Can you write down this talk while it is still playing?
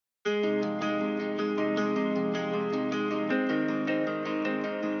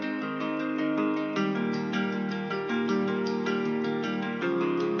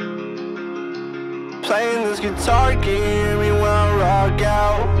playing this guitar, can you hear me when I rock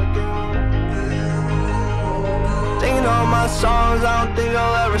out? Singing all my songs, I don't think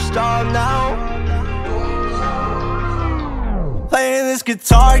I'll ever stop now. Playing this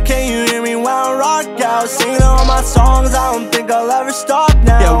guitar, can you hear me when I rock out? Singing all my songs, I don't think I'll ever stop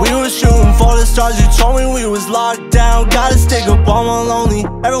now. Yeah, we was shooting for the stars, you told me we was locked down. Gotta stick up on my lonely,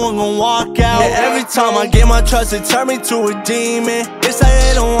 everyone gon' walk out. Yeah, every time I get my trust, it turn me to a demon. It's like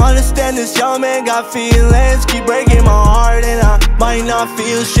they don't understand this young man got feelings. Keep breaking my heart and I might not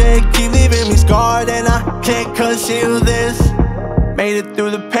feel shit. Keep leaving me scarred and I can't conceal this. Made it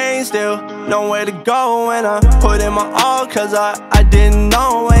through the pain, still nowhere to go. And I put in my all cause I didn't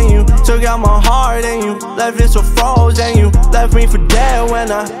know. And you took out my heart and you left it so froze. And you left me for dead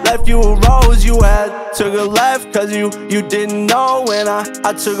when I left you a rose. You had took a left cause you didn't know. When I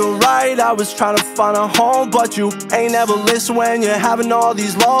took a right, I was trying to find a home. But you ain't never listen when you're having all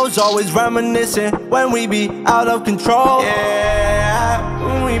these lows. Always reminiscing when we be out of control. Yeah,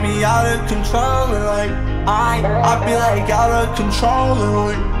 when we be out of control. And like I be like out of control,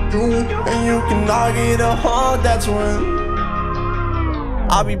 and you cannot get a hold. That's when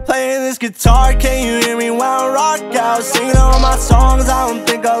I be playing this guitar, can you hear me when I rock out? Singing all my songs, I don't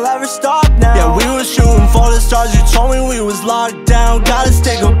think I'll ever stop now. Yeah, we was shooting for the stars, you told me we was locked down. Gotta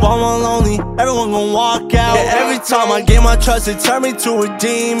stick up on my lonely, everyone gon' walk out. Yeah, every time I get my trust, it turn me to a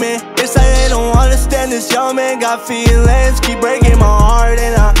demon. It's like they don't understand this young man got feelings. Keep breaking my heart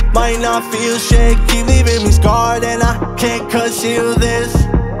and I might not feel shit. Keep leaving me scarred and I can't conceal this.